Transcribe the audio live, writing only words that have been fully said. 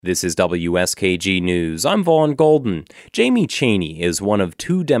This is WSKG News. I'm Vaughn Golden. Jamie Chaney is one of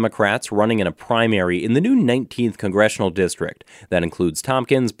two Democrats running in a primary in the new 19th Congressional District. That includes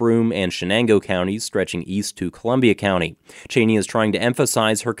Tompkins, Broome, and Shenango counties stretching east to Columbia County. Chaney is trying to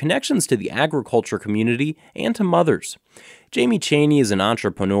emphasize her connections to the agriculture community and to mothers. Jamie Chaney is an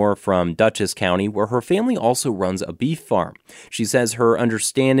entrepreneur from Dutchess County, where her family also runs a beef farm. She says her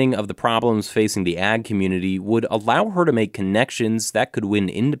understanding of the problems facing the ag community would allow her to make connections that could win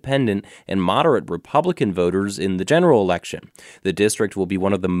independent and moderate Republican voters in the general election. The district will be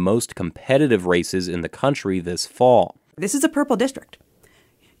one of the most competitive races in the country this fall. This is a purple district.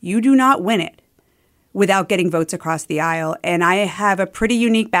 You do not win it without getting votes across the aisle. And I have a pretty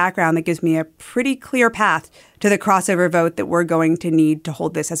unique background that gives me a pretty clear path to the crossover vote that we're going to need to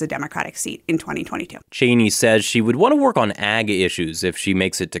hold this as a Democratic seat in 2022. Chaney says she would want to work on ag issues if she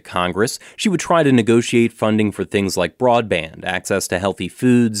makes it to Congress. She would try to negotiate funding for things like broadband, access to healthy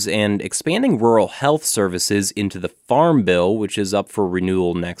foods, and expanding rural health services into the Farm Bill, which is up for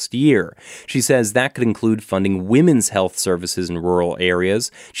renewal next year. She says that could include funding women's health services in rural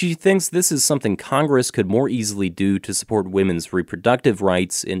areas. She thinks this is something Congress could more easily do to support women's reproductive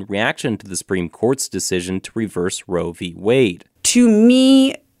rights in reaction to the Supreme Court's decision to reverse Roe v. Wade. To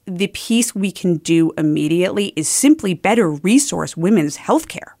me, the piece we can do immediately is simply better resource women's health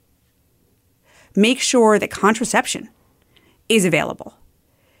care. Make sure that contraception is available.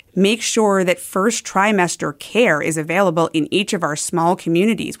 Make sure that first trimester care is available in each of our small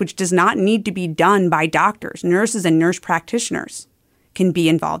communities, which does not need to be done by doctors. Nurses and nurse practitioners can be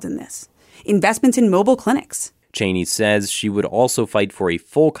involved in this. Investments in mobile clinics. Chaney says she would also fight for a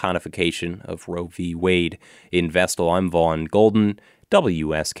full codification of Roe v. Wade. In Vestal, I'm Vaughn Golden,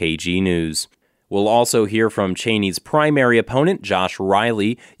 WSKG News. We'll also hear from Chaney's primary opponent, Josh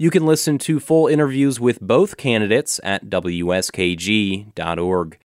Riley. You can listen to full interviews with both candidates at WSKG.org.